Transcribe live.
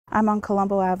I'm on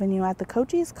Colombo Avenue at the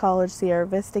Cochise College Sierra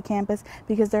Vista campus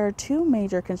because there are two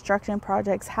major construction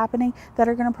projects happening that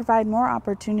are going to provide more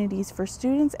opportunities for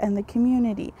students and the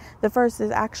community. The first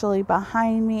is actually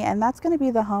behind me, and that's going to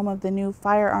be the home of the new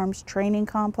firearms training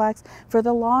complex for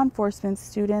the law enforcement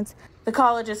students. The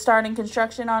college is starting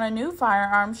construction on a new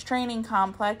firearms training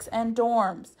complex and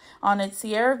dorms on its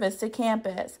Sierra Vista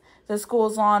campus. The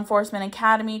school's law enforcement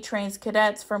academy trains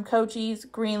cadets from Cochise,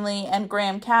 Greenlee, and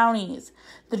Graham counties.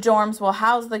 The dorms will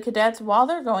house the cadets while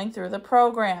they're going through the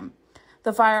program.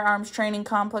 The firearms training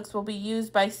complex will be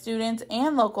used by students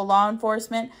and local law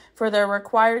enforcement for their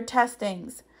required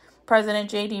testings. President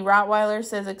J.D. Rottweiler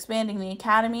says expanding the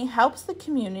academy helps the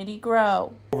community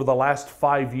grow. Over the last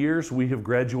 5 years, we have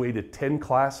graduated 10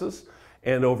 classes,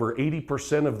 and over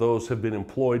 80% of those have been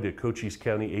employed at Cochise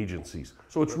County agencies.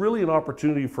 So it's really an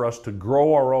opportunity for us to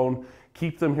grow our own,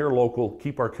 keep them here local,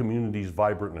 keep our communities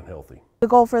vibrant and healthy. The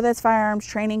goal for this firearms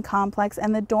training complex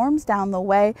and the dorms down the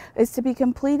way is to be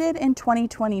completed in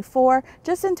 2024,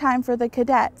 just in time for the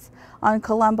cadets. On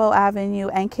Colombo Avenue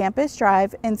and Campus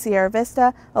Drive in Sierra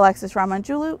Vista, Alexis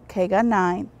Ramanjulu, KGUN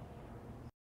 9.